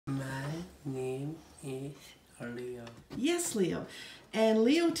Or Leo. Yes, Leo. And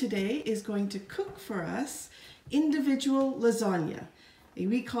Leo today is going to cook for us individual lasagna. Et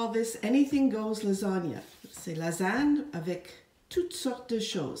we call this anything goes lasagna. C'est lasagne avec toutes sortes de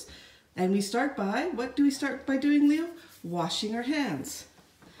choses. And we start by, what do we start by doing, Leo? Washing our hands.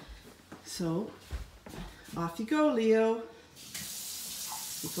 So, off you go, Leo.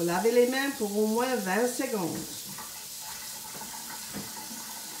 Il faut laver les mains pour au moins 20 secondes.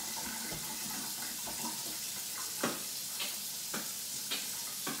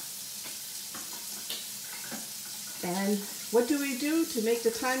 And what do we do to make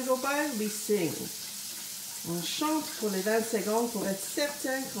the time go by? We sing. On chante pour les 20 secondes pour être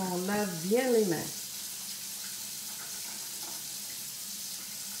certain qu'on lave bien les mains.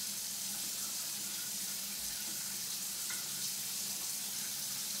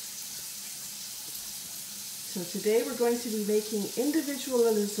 So today we're going to be making individual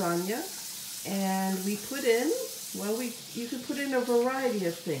lasagna, and we put in, well, you can put in a variety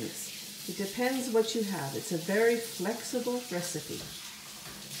of things. It depends what you have. It's a very flexible recipe.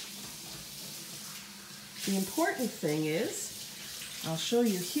 The important thing is, I'll show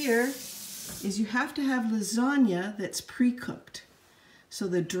you here, is you have to have lasagna that's pre-cooked. So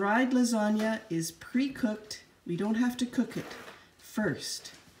the dried lasagna is pre-cooked. We don't have to cook it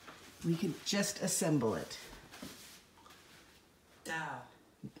first. We can just assemble it. Cow.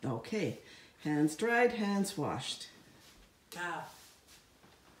 Okay, hands dried, hands washed. Cow.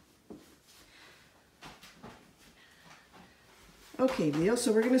 Okay, Leo,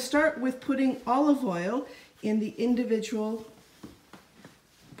 so we're going to start with putting olive oil in the individual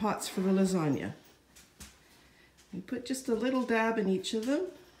pots for the lasagna. We put just a little dab in each of them.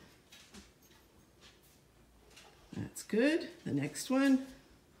 That's good. The next one.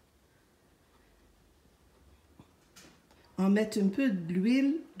 On met un peu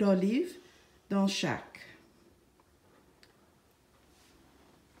d'huile d'olive dans chaque.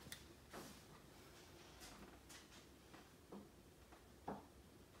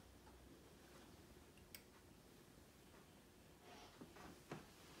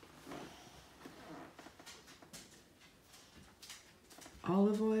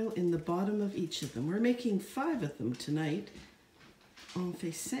 Olive oil in the bottom of each of them. We're making 5 of them tonight. On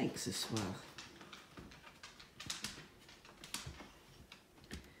fait 5 ce soir.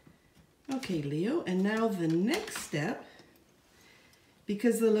 Okay, Leo, and now the next step,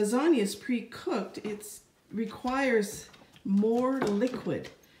 because the lasagna is pre-cooked, it requires more liquid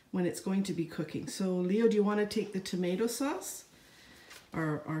when it's going to be cooking. So, Leo, do you want to take the tomato sauce,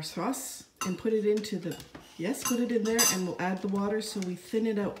 our sauce, and put it into the, yes, put it in there, and we'll add the water so we thin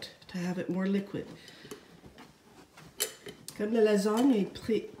it out to have it more liquid. Comme la lasagne est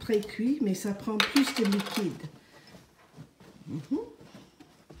pré-cuit, mais ça prend plus de liquide.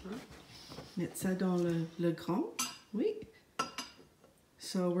 Mettre ça dans le grand, oui.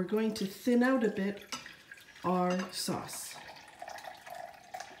 So we're going to thin out a bit our sauce.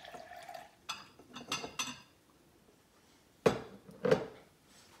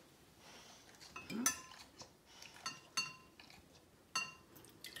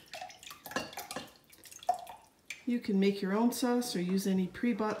 You can make your own sauce or use any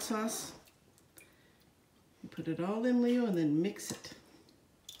pre-bought sauce. You put it all in, Leo, and then mix it.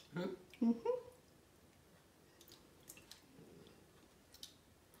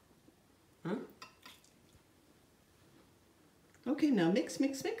 Okay, now mix,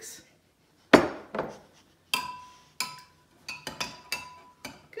 mix, mix.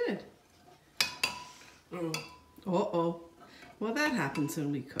 Good. Uh-oh. Well, that happens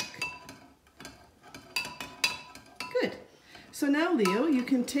when we cook. Good. So now, Leo, you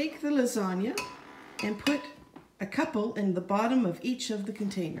can take the lasagna and put a couple in the bottom of each of the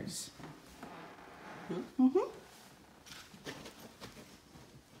containers.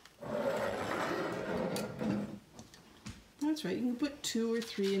 That's right, you can put 2 or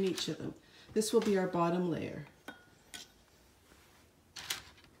 3 in each of them. This will be our bottom layer.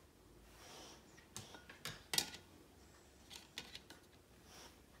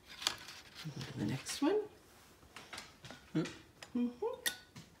 The next one.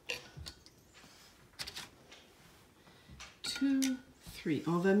 2, 3.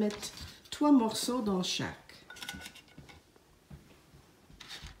 On va mettre 3 morceaux dans chaque.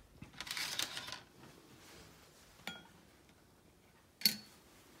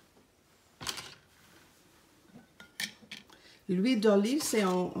 L'huile d'olive, c'est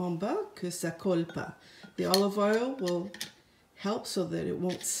en bas que ça colle pas. The olive oil will help so that it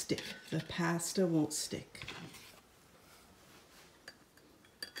won't stick. The pasta won't stick.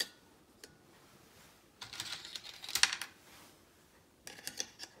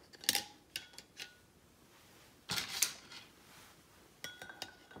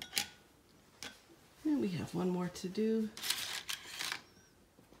 have one more to do.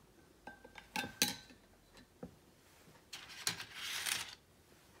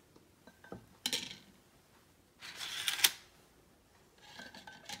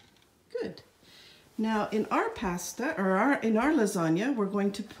 Good. Now in our pasta, or in our lasagna, we're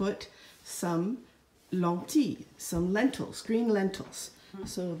going to put some lentilles, some lentils, green lentils.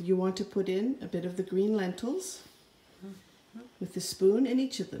 So you want to put in a bit of the green lentils with the spoon in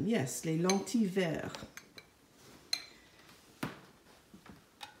each of them. Yes, les lentilles verts.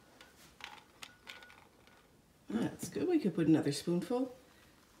 That's good. We could put another spoonful,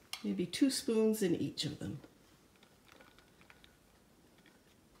 maybe 2 spoons in each of them.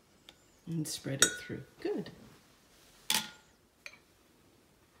 And spread it through. Good.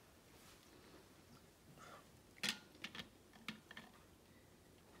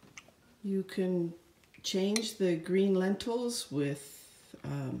 You can change the green lentils with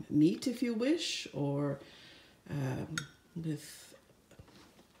meat if you wish, or with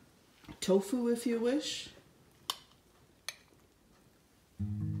tofu if you wish.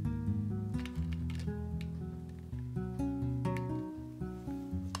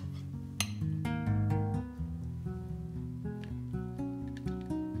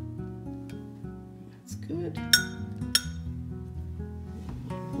 That's good.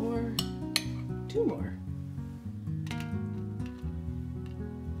 One more. 2 more.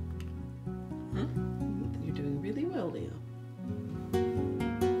 You're doing really well, Leo.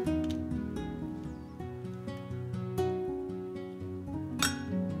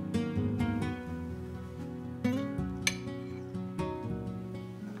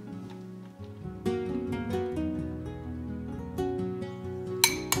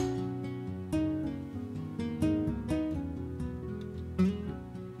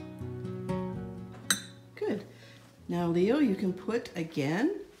 Good. Now, Leo, you can put,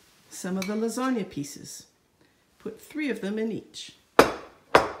 again, some of the lasagna pieces. Put 3 of them in each.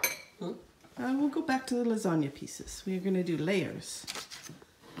 We'll go back to the lasagna pieces. We're going to do layers.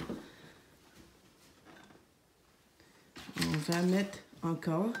 On va mettre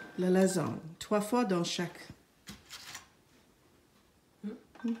encore la lasagne, 3 fois dans chaque.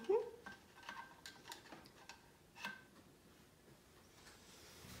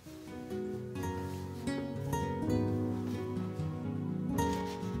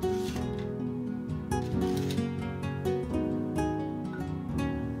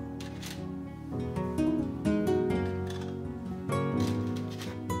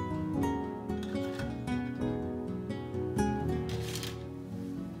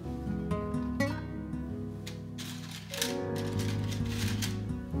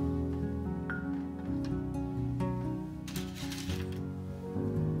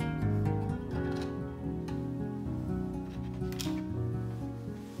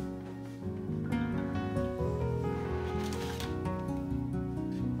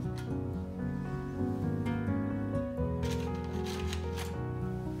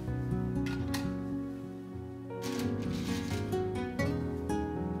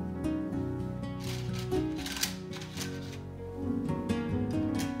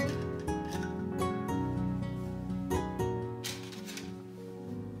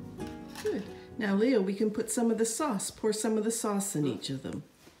 Good. Now, Leo, we can put some of the sauce, pour some of the sauce in each of them.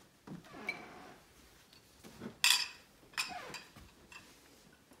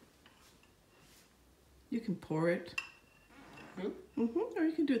 You can pour it, or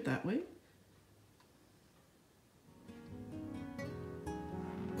you can do it that way.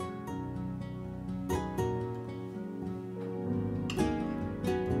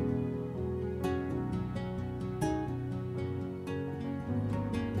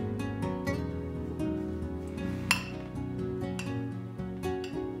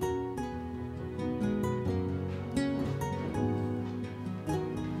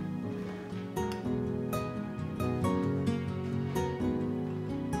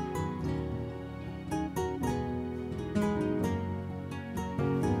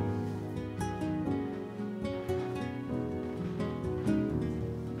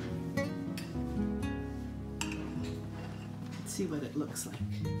 See what it looks like.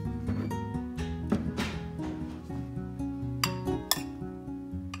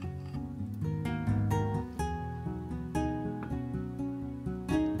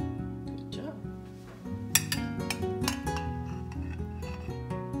 Good job.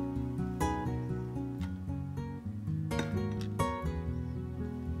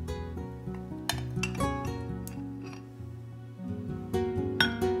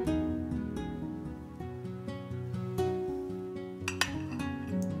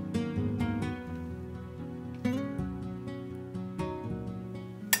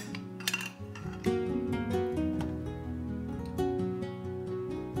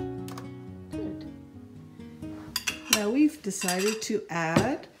 now we've decided to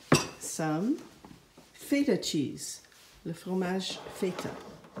add some feta cheese, le fromage feta.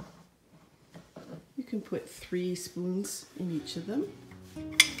 You can put 3 spoons in each of them.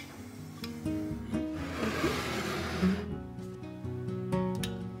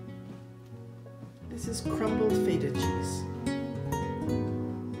 This is crumbled feta cheese.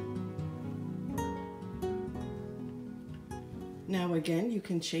 Now again, you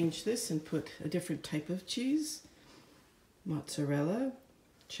can change this and put a different type of cheese. Mozzarella,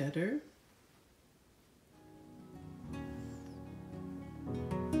 cheddar.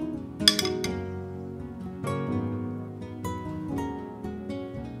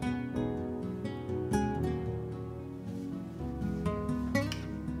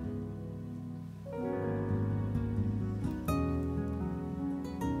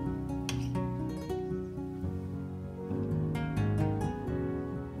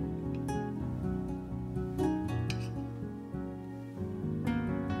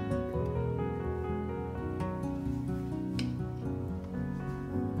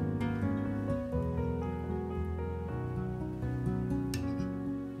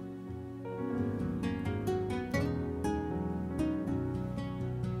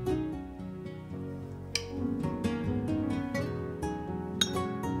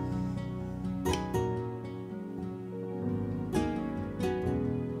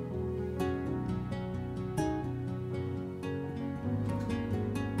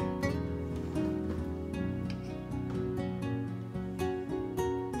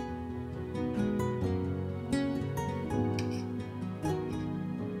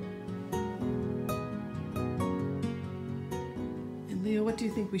 Leo, what do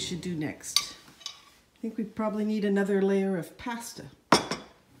you think we should do next? I think we probably need another layer of pasta.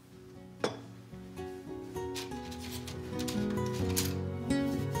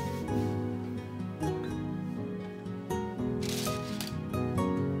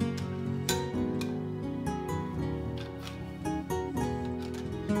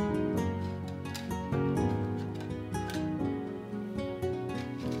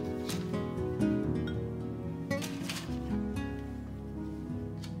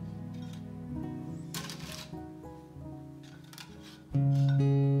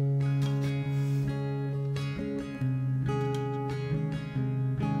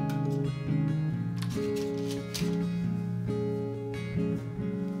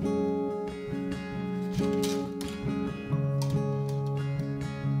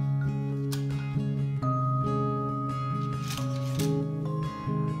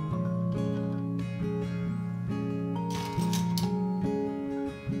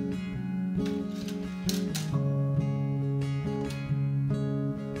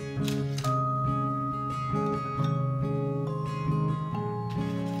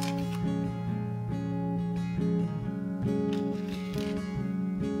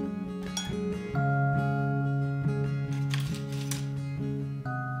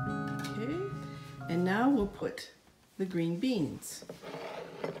 And now we'll put the green beans,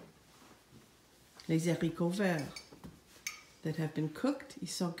 les haricots verts that have been cooked, ils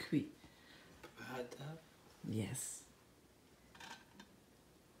sont cuits. Yes.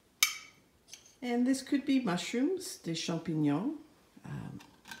 And this could be mushrooms, des champignons.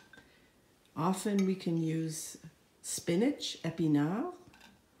 Often we can use spinach, épinards.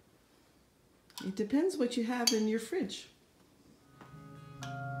 It depends what you have in your fridge.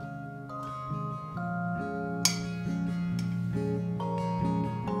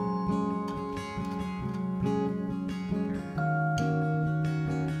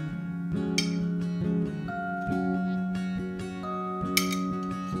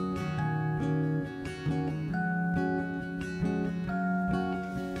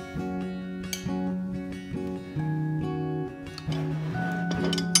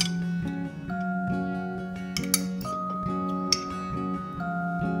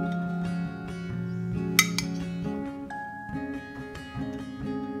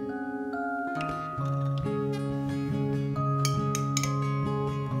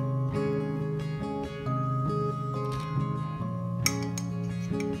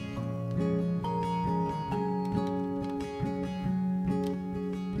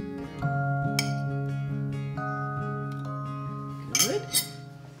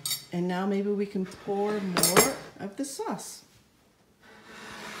 And now maybe we can pour more of the sauce.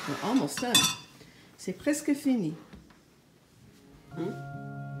 We're almost done. C'est presque fini.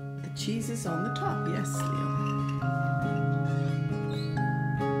 The cheese is on the top. Yes, Leo.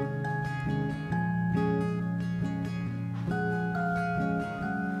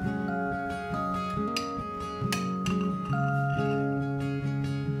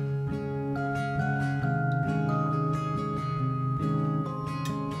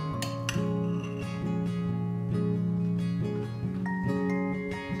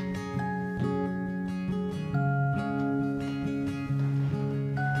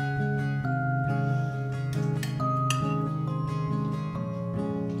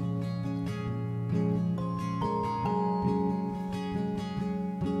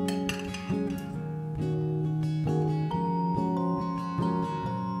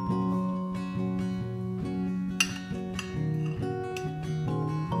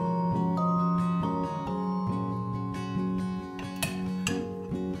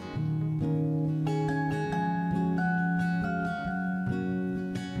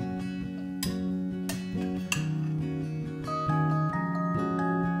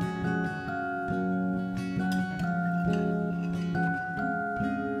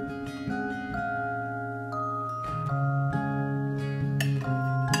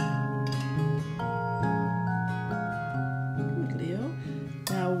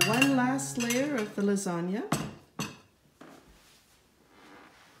 last layer of the lasagna.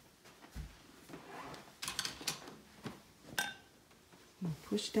 And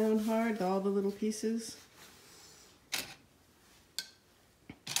push down hard all the little pieces.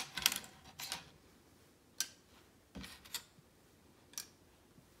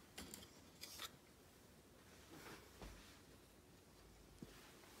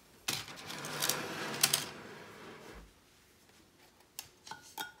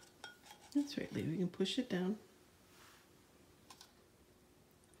 That's right, Leo. You can push it down.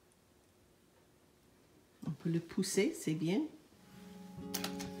 On peut le pousser, c'est bien.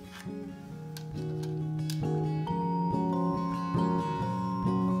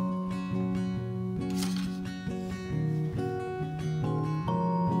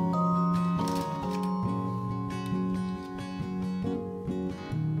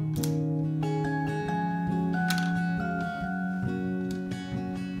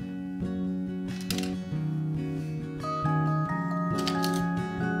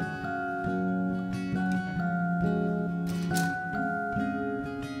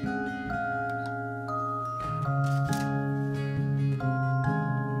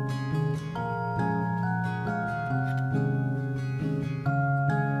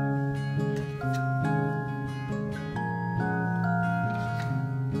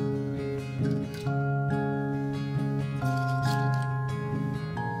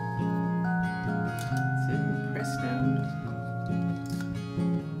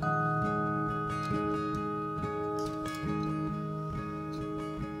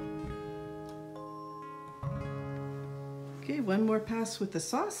 Okay, one more pass with the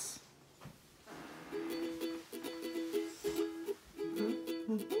sauce.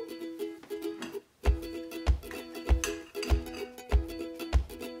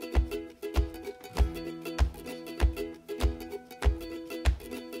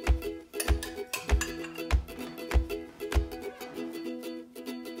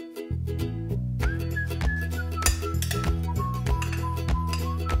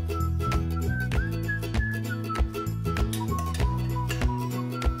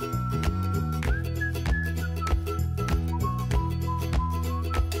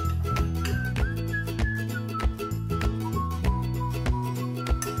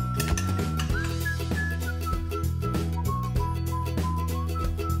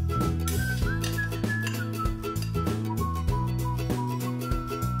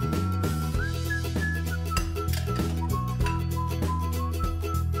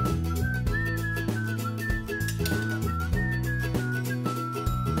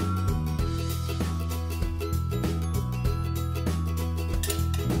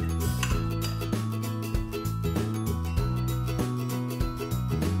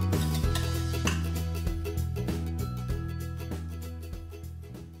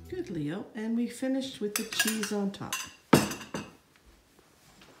 Leo, and we finished with the cheese on top.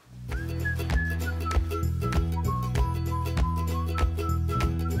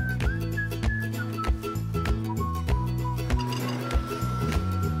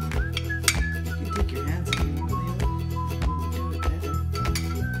 You can take your hands if you want, Leo. Do it better.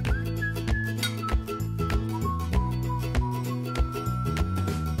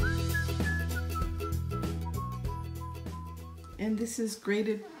 And this is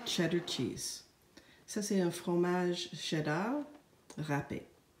grated cheddar cheese. Ça, c'est un fromage cheddar râpé.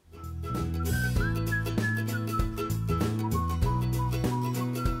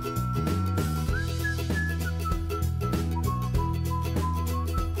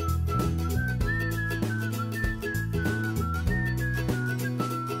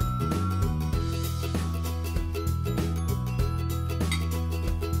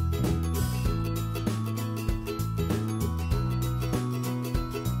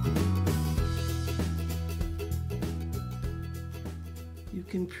 You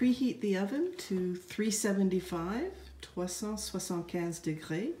can preheat the oven to 375, 375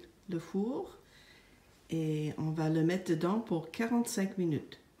 degrés, le four, et on va le mettre dedans pour 45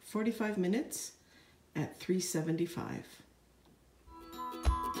 minutes, 45 minutes at 375.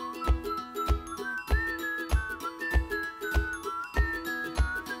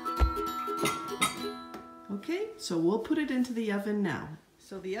 Okay, so we'll put it into the oven now.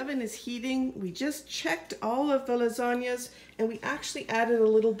 So the oven is heating. We just checked all of the lasagnas and we actually added a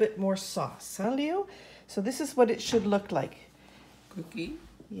little bit more sauce, huh, Leo? So this is what it should look like. Cookie.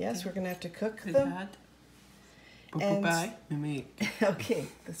 Yes, okay. We're gonna have to cook Is them. That? Okay,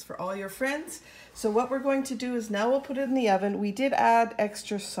 that's for all your friends. So what we're going to do is now we'll put it in the oven. We did add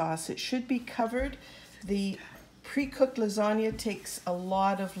extra sauce. It should be covered. The pre-cooked lasagna takes a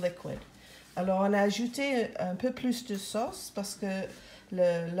lot of liquid. Alors, on a ajouté un peu plus de sauce parce que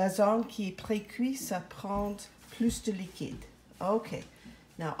le lasagne qui est pré-cuit, ça prend plus de liquide. Okay.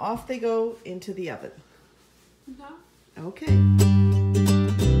 Now, off they go into the oven. Okay.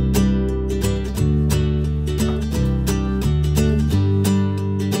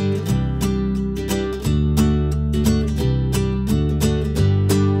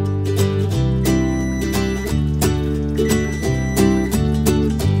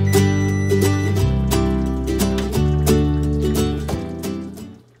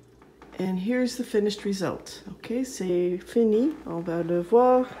 And here's the finished result. Ok, c'est fini. On va le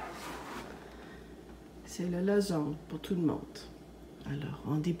voir. C'est le lasagne pour tout le monde. Alors,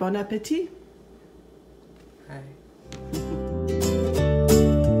 on dit bon appétit. Hi.